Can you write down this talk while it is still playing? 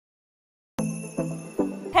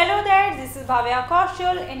Hello there, this is Bhavya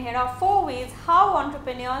Kaushal and here are 4 ways how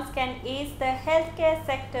entrepreneurs can ace the healthcare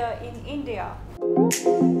sector in India.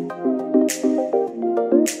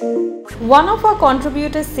 One of our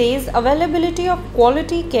contributors says availability of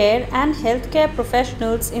quality care and healthcare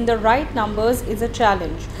professionals in the right numbers is a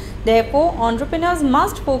challenge. Therefore, entrepreneurs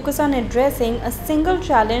must focus on addressing a single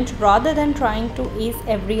challenge rather than trying to ace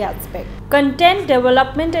every aspect. Content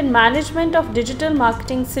development and management of digital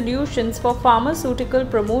marketing solutions for pharmaceutical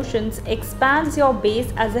promotions expands your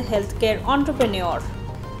base as a healthcare entrepreneur.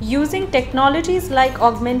 Using technologies like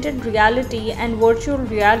augmented reality and virtual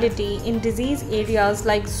reality in disease areas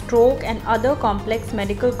like stroke and other complex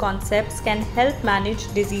medical concepts can help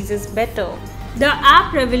manage diseases better. The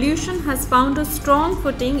app revolution has found a strong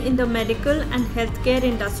footing in the medical and healthcare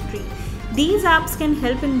industry. These apps can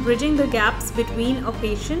help in bridging the gaps between a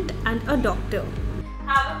patient and a doctor.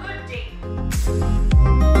 Have a good day.